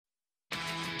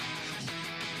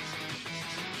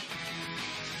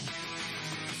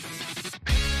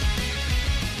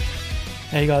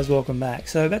Hey guys, welcome back.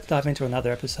 So let's dive into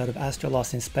another episode of Astra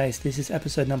Lost in Space. This is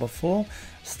episode number 4,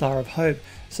 Star of Hope.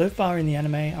 So far in the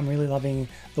anime, I'm really loving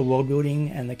the world building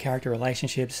and the character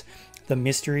relationships, the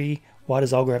mystery, why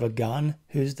does Olga have a gun,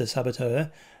 who's the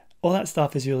saboteur, all that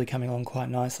stuff is really coming along quite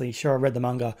nicely. Sure, I read the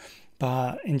manga,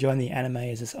 but enjoying the anime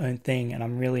as its own thing, and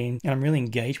I'm really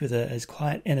engaged with it. It's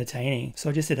quite entertaining. So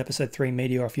I just did episode 3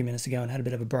 Meteor a few minutes ago and had a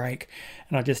bit of a break,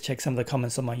 and I just checked some of the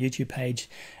comments on my YouTube page,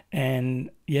 and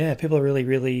yeah, people are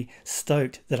really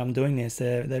stoked that I'm doing this.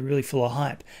 They're really full of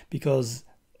hype because,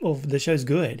 well, the show's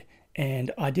good,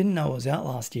 and I didn't know it was out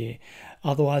last year.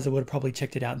 Otherwise, I would have probably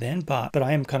checked it out then, but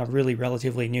I am kind of really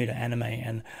relatively new to anime,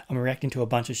 and I'm reacting to a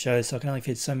bunch of shows, so I can only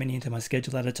fit so many into my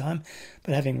schedule at a time.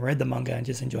 But having read the manga and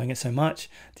just enjoying it so much,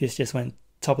 this just went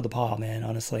top of the pile, man,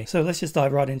 honestly. So let's just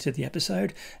dive right into the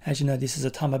episode. As you know, this is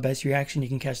a timer-based reaction. You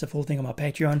can catch the full thing on my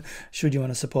Patreon, should you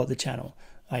want to support the channel.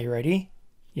 Are you ready?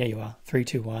 Yeah, you are. 3,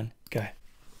 2, 1, go.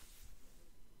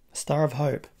 Star of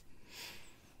Hope.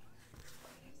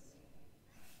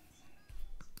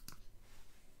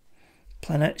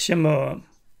 Planet Shummoor.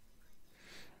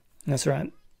 That's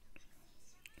right.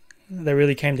 They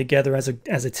really came together as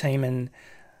a team and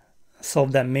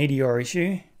solved that meteor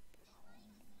issue.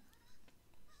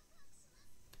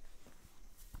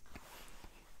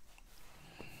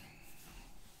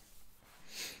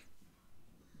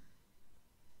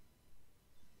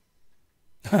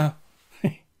 Huh.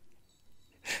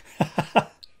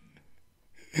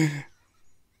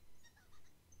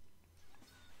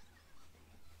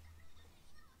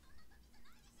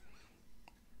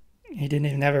 He didn't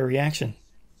even have a reaction.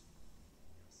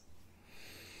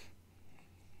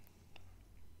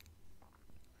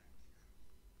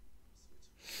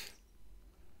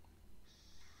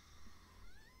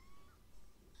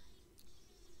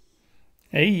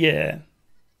 Hey yeah.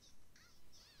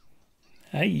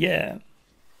 Hey yeah.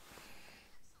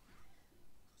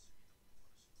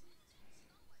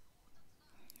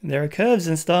 There are curves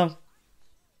and stuff.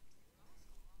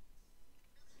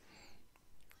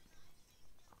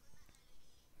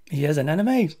 He has an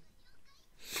anime.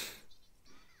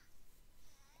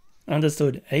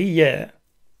 Understood. Hey yeah.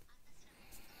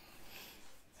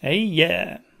 Hey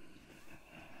yeah.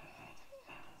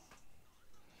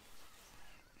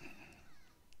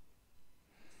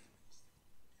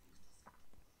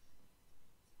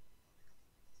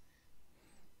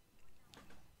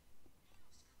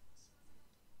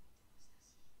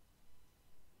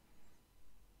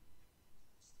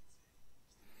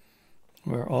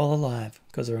 We're all alive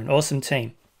because we're an awesome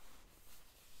team.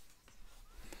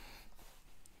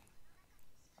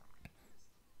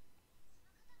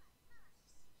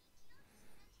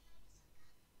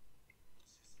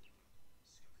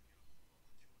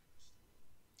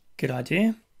 Good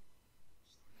idea.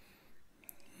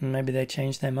 Maybe they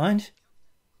changed their mind.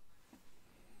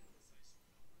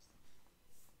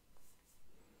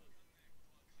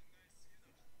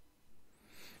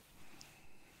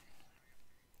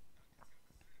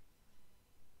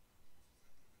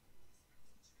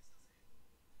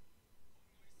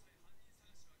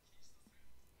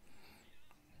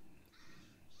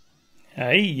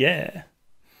 Hey yeah.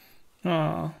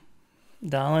 Oh,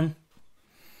 darling.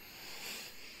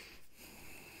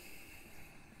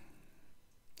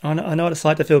 I know what it's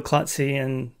like to feel klutzy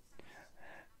and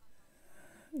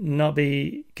not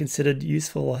be considered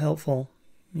useful or helpful.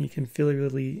 You can feel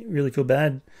really feel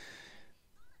bad.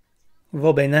 We've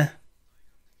all been there.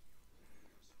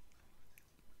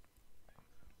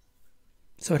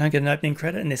 So I don't get an opening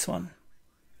credit in this one.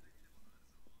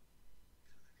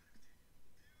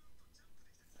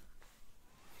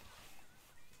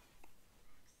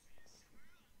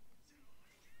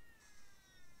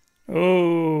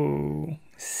 Oh,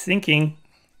 sinking.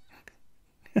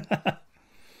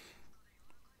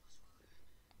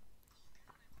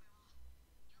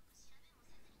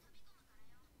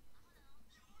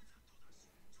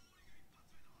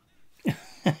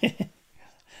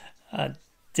 I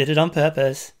did it on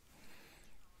purpose.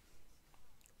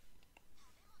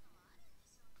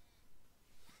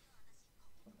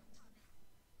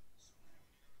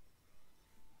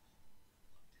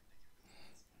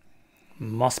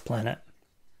 Moss planet.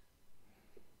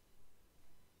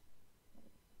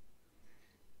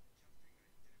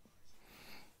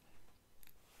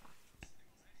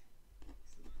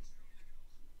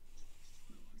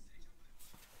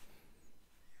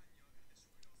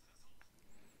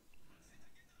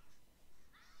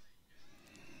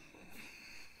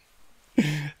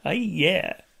 Oh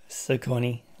yeah, so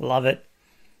corny. Love it.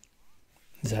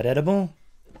 Is that edible?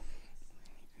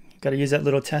 Gotta use that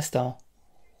little tester.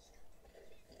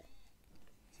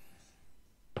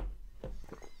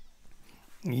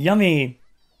 Yummy.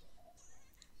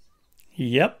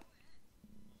 Yep.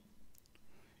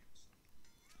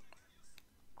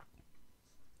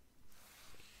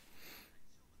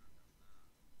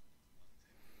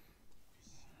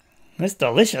 It's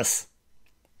delicious.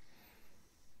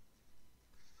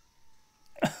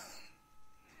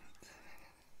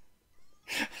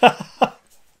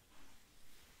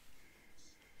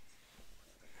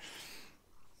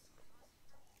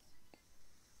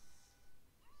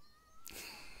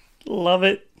 Love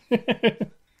it.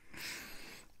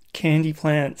 Candy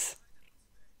plants.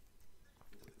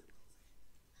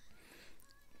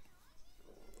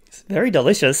 It's very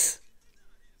delicious.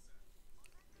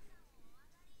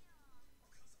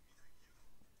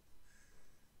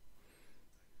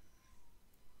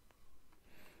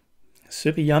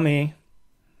 Super yummy.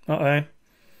 Uh-oh.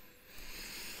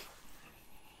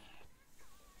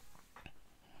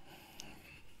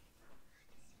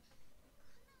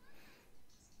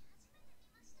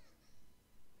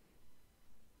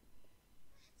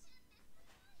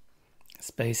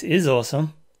 Space is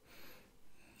awesome.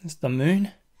 It's the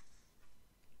moon.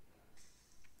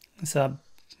 It's a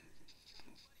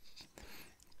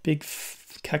big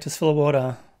cactus full of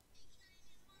water.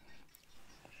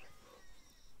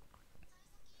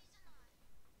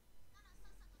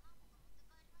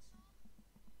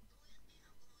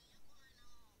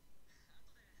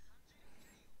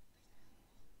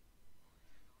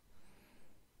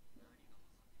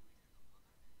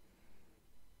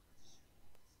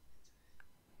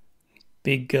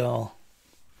 Big girl.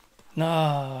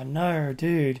 No, no,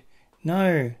 dude.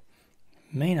 No.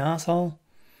 Mean asshole.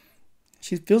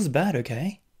 She feels bad,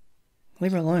 okay?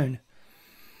 Leave her alone.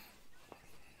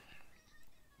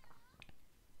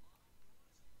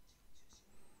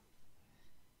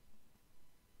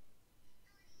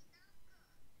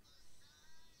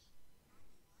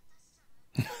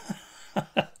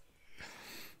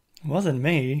 Wasn't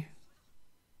me.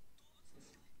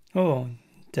 Oh,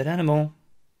 dead animal.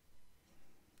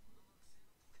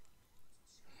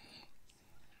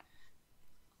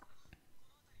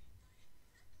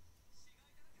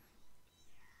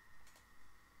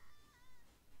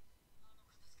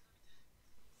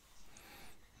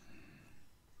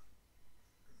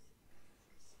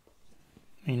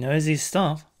 He knows his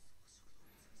stuff.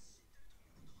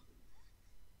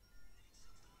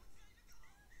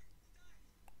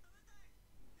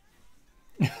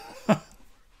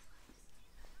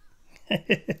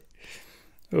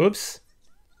 Oops.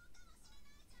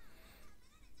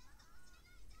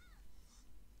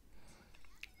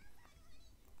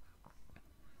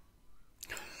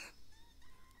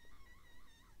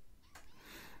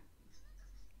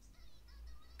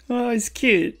 Oh, he's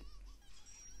cute.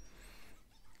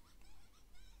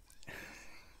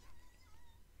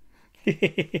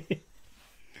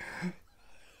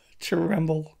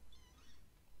 Tremble.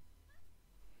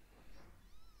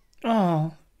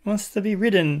 Oh, wants to be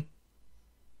ridden.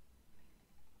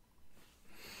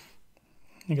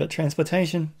 You got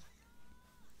transportation.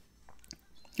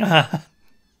 Ah.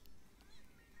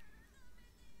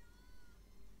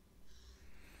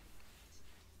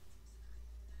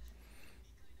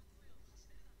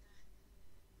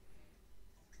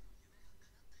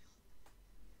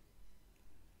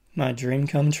 My dream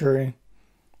come true.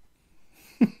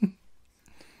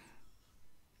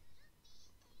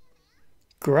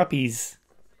 Gruppies.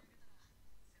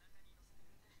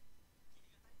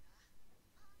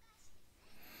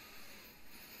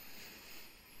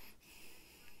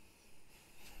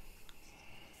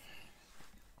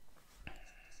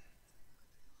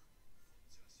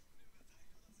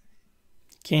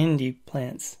 Candy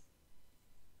plants.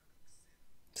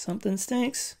 Something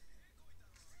stinks.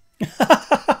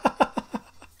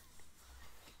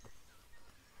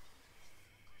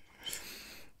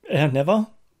 Never?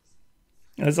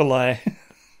 That's a lie.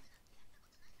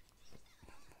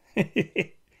 You're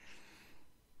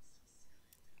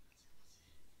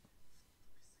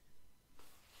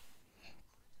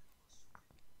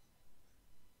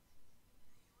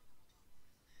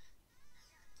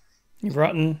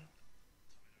rotten.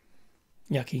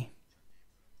 Yucky.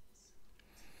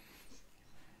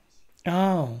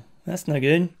 Oh, that's no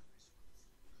good.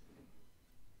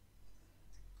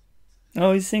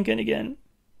 Oh, he's sinking again.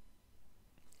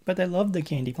 But they love the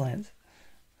candy plants.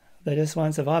 They just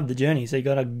won't survive the journey, so you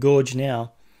gotta gorge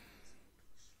now.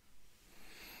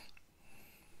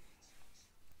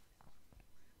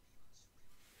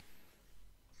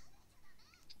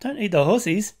 Don't eat the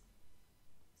horsies.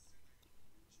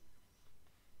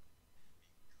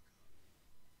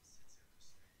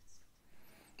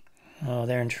 Oh,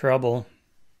 they're in trouble.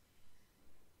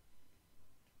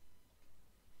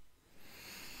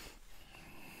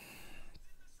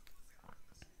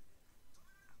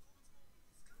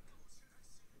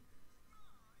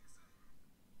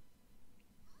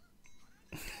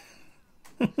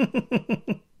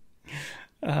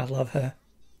 I love her.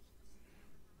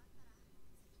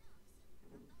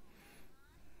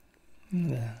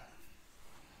 Yeah.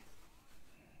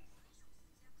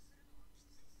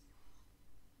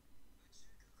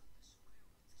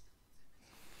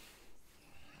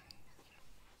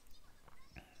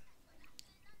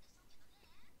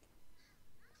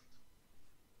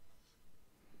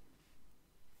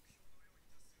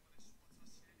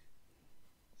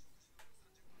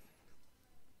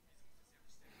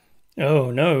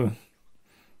 Oh no.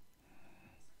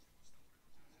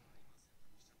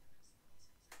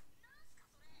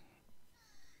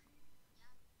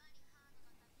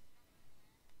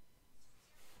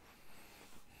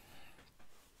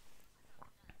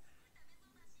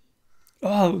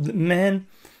 Oh man.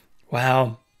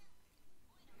 Wow.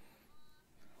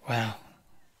 Wow.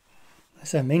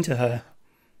 That's so mean to her.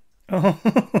 Oh.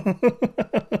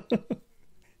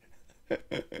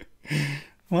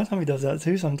 My tummy does that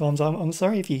too sometimes. I'm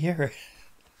sorry if you hear it.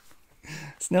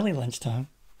 It's nearly lunchtime.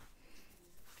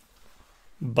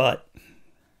 But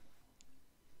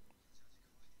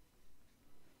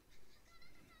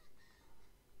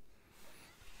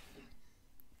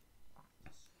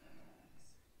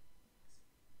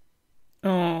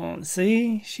oh,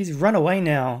 see, she's run away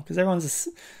now because everyone's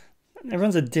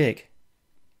a dick.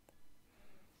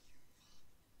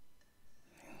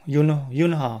 Yunha,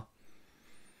 Yunwa.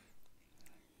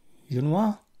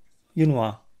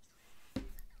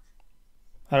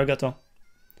 Arigato.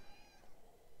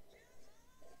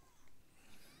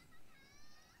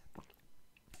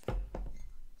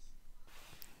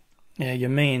 Yeah, you're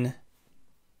mean.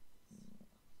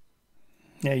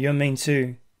 Yeah, you're mean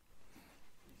too.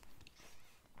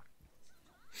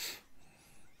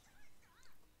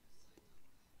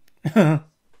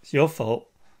 It's your fault.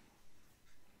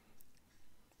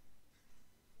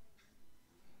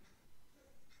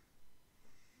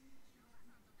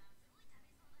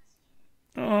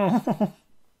 Oh.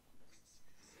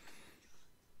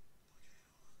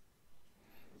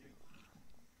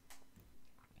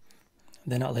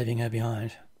 They're not leaving her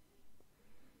behind.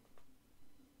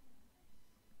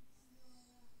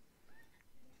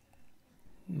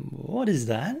 What is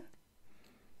that?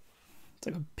 It's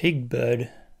like a pig bird.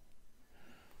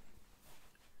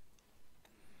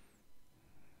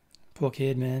 Poor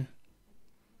kid, man.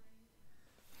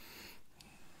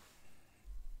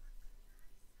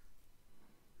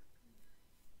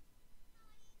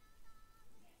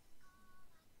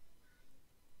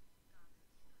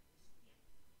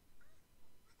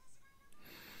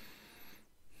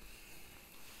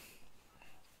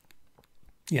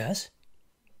 Yes.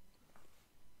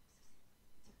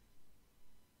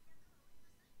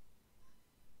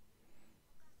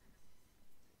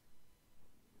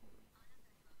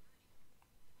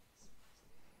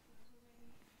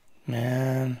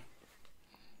 Man.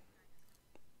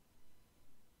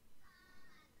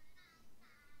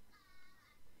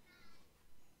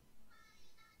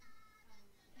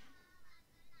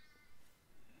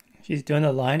 She's doing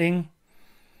the lighting.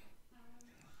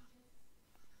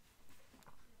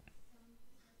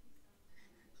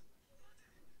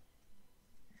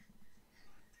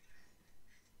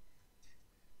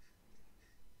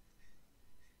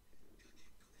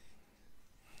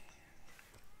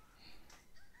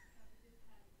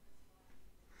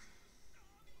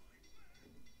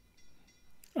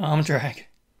 Arm drag.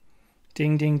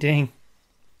 Ding, ding, ding.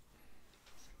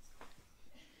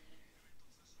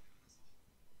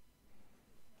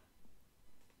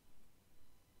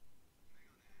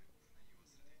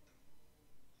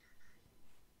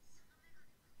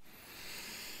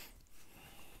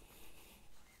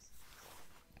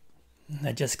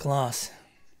 They're just glass.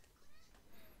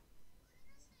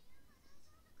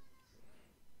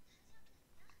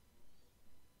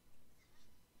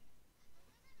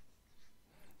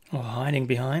 Or hiding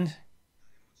behind.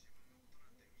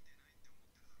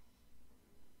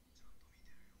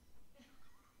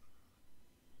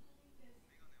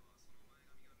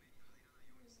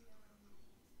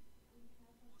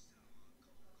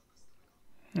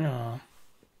 Oh.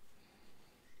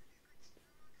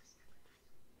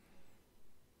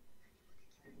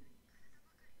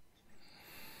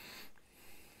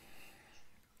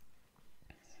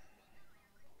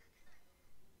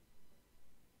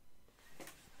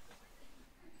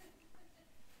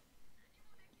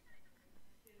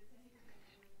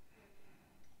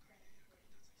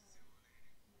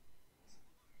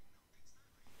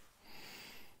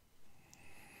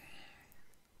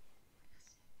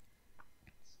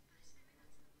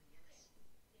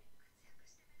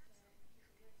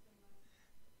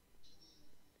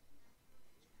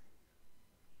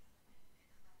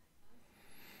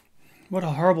 What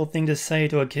a horrible thing to say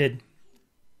to a kid.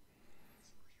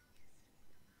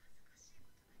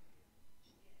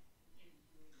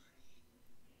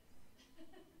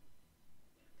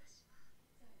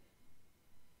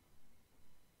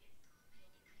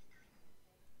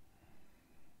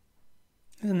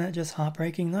 Isn't that just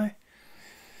heartbreaking though?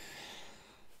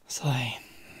 So,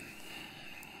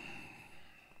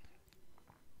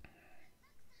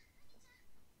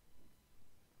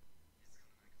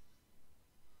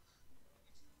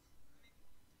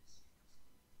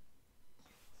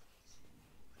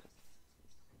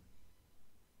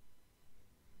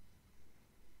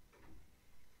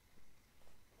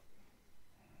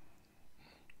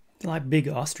 like big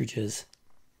ostriches.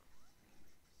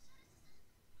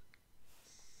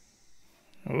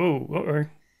 Oh, uh-oh.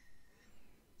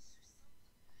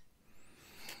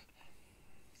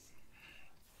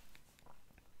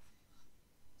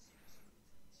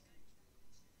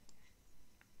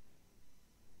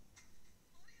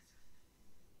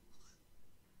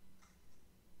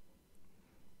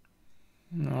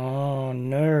 Oh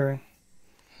no.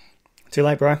 Too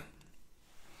late, bro.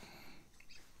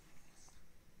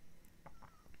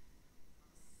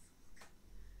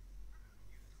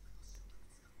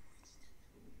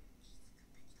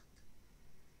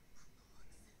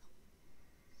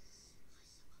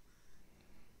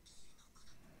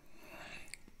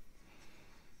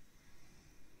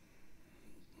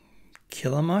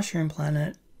 Killer mushroom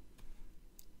planet.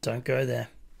 Don't go there.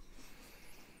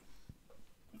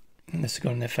 Unless they've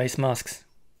got on their face masks.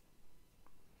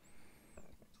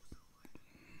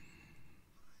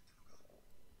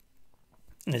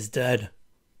 It's dead.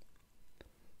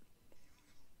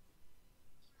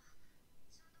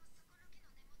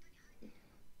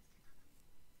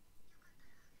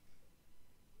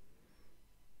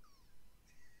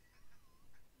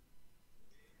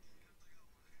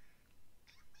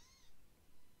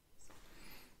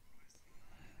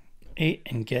 Eat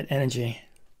and get energy.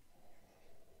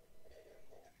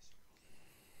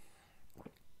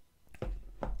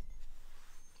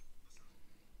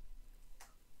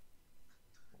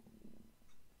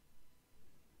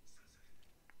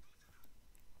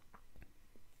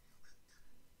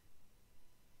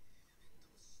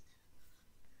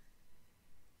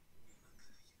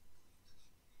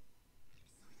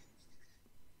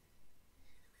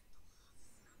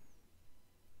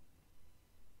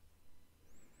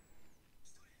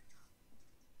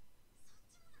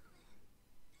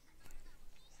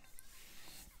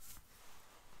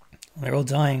 They're all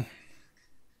dying.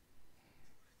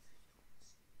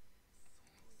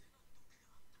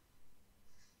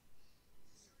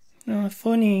 Oh,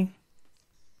 funny.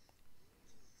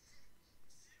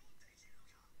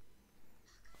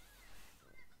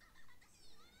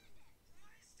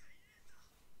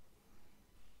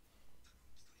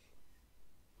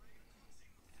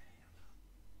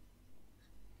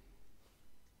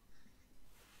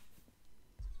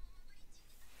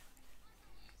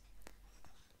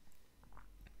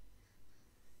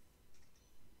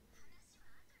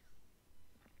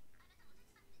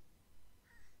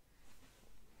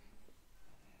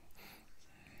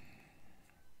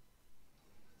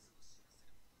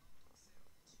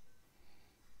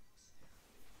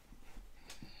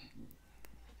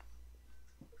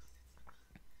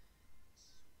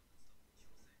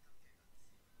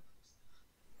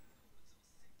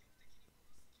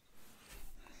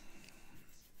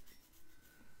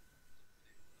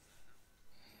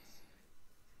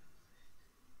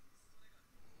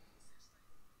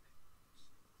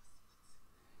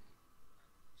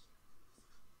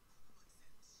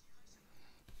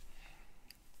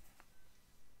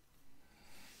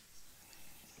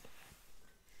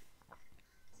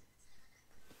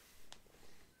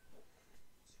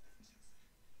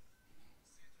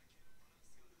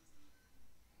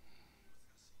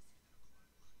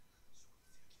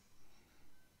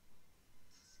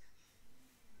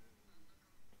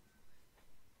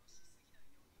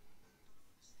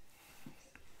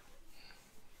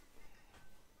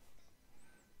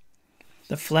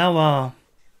 The flower.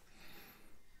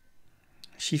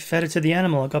 She fed it to the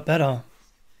animal. It got better.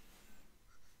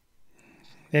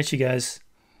 There she goes.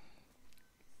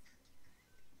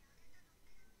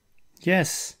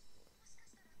 Yes.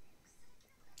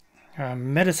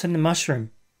 Medicine and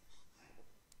mushroom.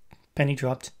 Penny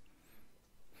dropped.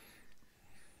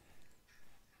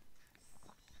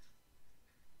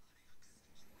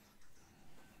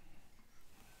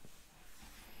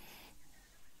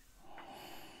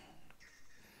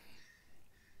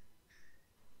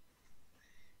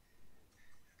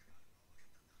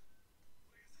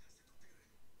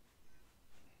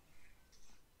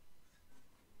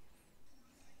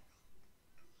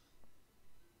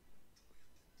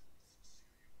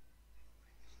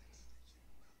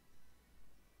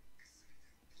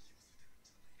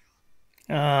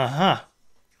 Uh-huh.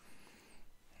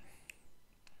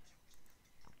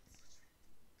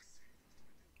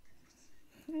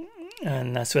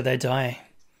 And that's where they die.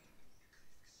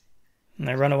 And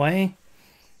they run away.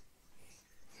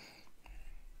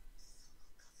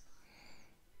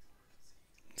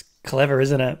 It's clever,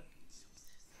 isn't it?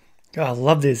 God, I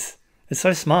love this. It's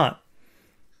so smart.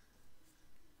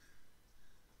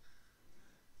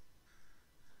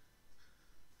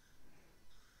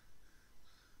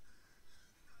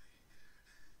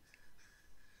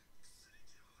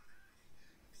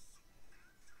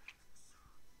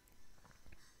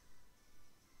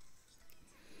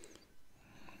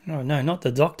 Oh no, not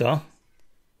the doctor.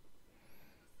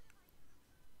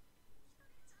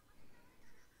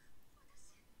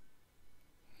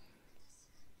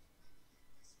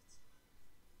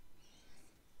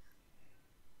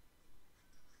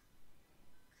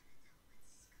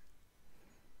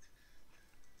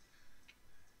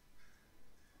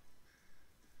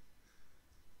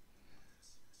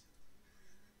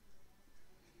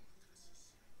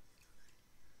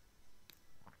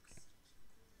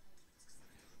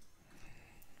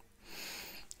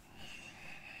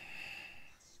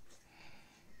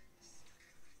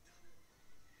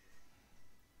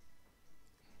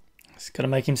 He's got to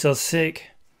make himself sick.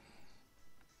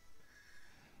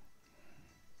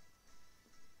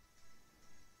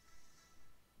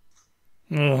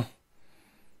 Ugh.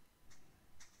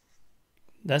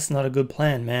 That's not a good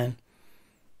plan, man.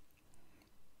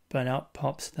 But out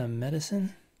pops the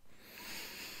medicine.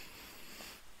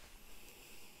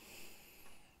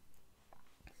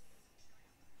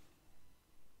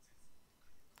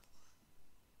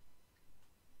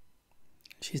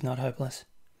 She's not hopeless.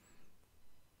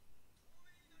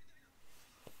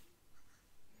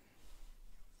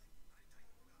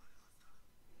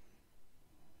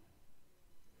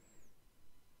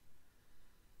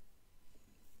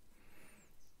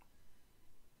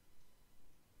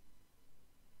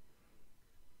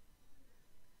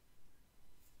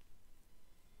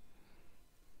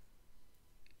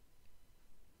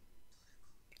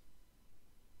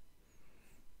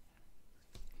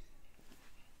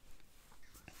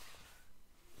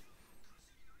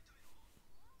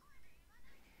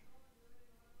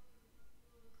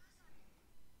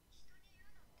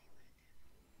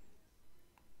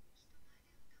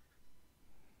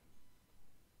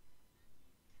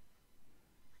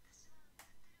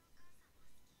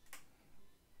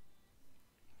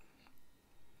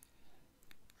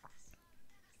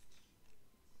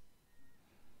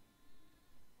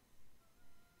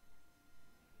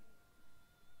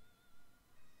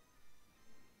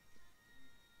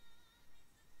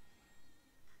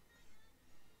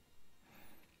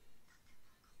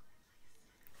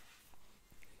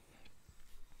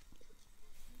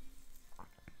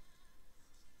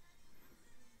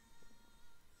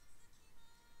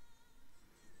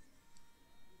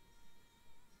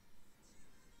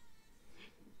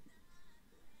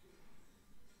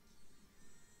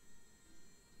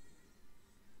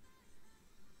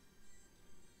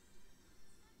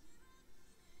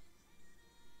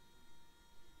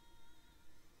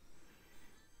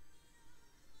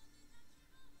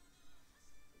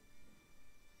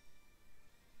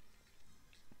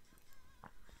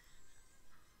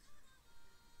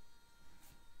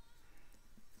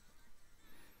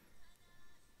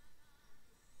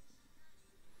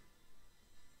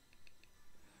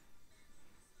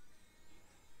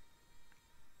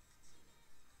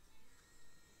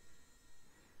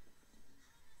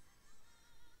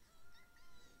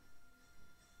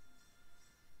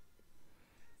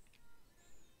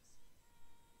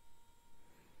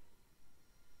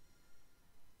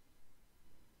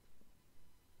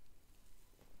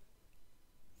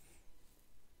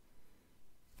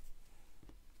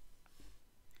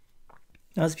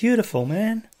 That was beautiful,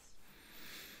 man.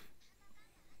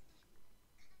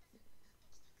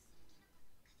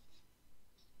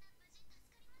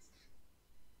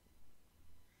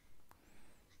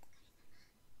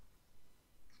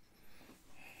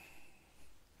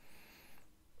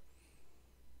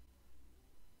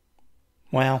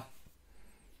 Wow.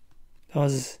 That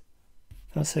was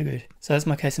so good. So that's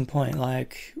my case in point.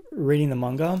 Like reading the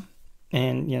manga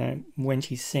and when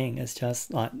she sings, it's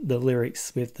just like the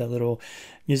lyrics with the little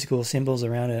musical symbols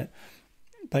around it.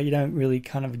 But you don't really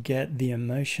kind of get the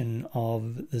emotion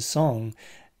of the song.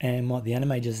 And what the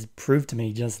anime just proved to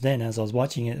me just then as I was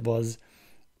watching it was,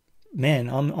 man,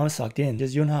 I'm sucked in.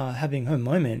 Just Yunha having her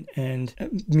moment, and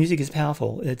music is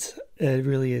powerful. It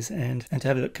really is, and to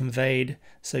have it conveyed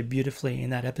so beautifully in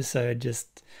that episode,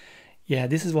 just yeah,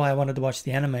 this is why I wanted to watch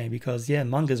the anime, because yeah,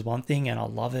 manga's one thing and I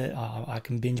love it. I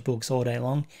can binge books all day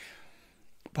long,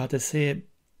 but to see it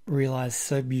realized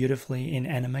so beautifully in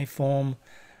anime form,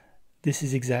 this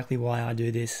is exactly why I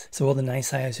do this. So all the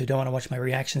naysayers who don't want to watch my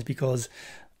reactions because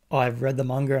I've read the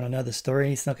manga and I know the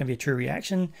story, it's not going to be a true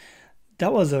reaction.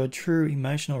 That was a true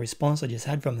emotional response I just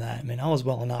had from that. I mean, I was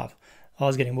welling up. I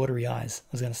was getting watery eyes. I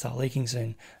was going to start leaking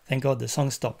soon. Thank God the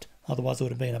song stopped. Otherwise it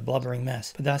would have been a blubbering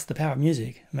mess. But that's the power of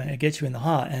music. I mean, it gets you in the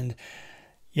heart. And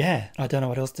yeah, I don't know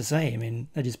what else to say. I mean,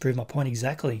 that just proved my point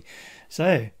exactly.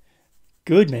 So,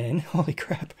 good, man. Holy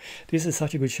crap. This is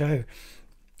such a good show.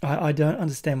 I don't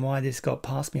understand why this got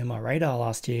past me on my radar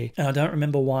last year. And I don't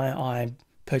remember why I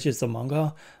purchased the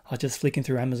manga. I was just flicking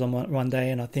through Amazon one day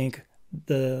and I think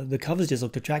the covers just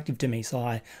looked attractive to me. So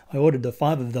I ordered the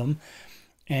 5 of them.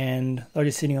 And they were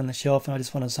just sitting on the shelf and I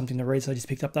just wanted something to read. So I just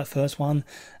picked up that first one.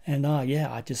 And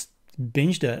yeah, I just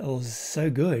binged it. It was so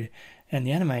good. And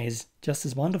the anime is just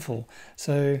as wonderful.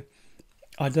 So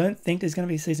I don't think there's going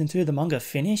to be season 2. The manga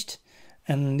finished.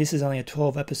 And this is only a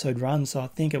 12 episode run. So I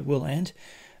think it will end.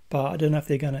 But I don't know if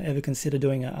they're going to ever consider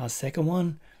doing a second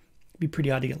one. It'd be pretty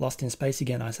hard to get lost in space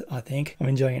again, I think. I'm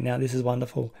enjoying it now. This is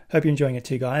wonderful. Hope you're enjoying it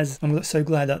too, guys. I'm so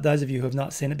glad that those of you who have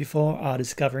not seen it before are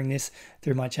discovering this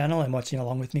through my channel and watching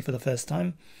along with me for the first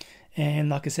time. And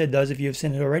like I said, those of you who have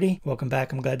seen it already, welcome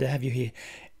back. I'm glad to have you here.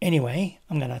 Anyway,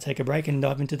 I'm going to take a break and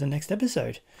dive into the next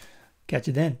episode. Catch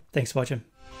you then. Thanks for watching.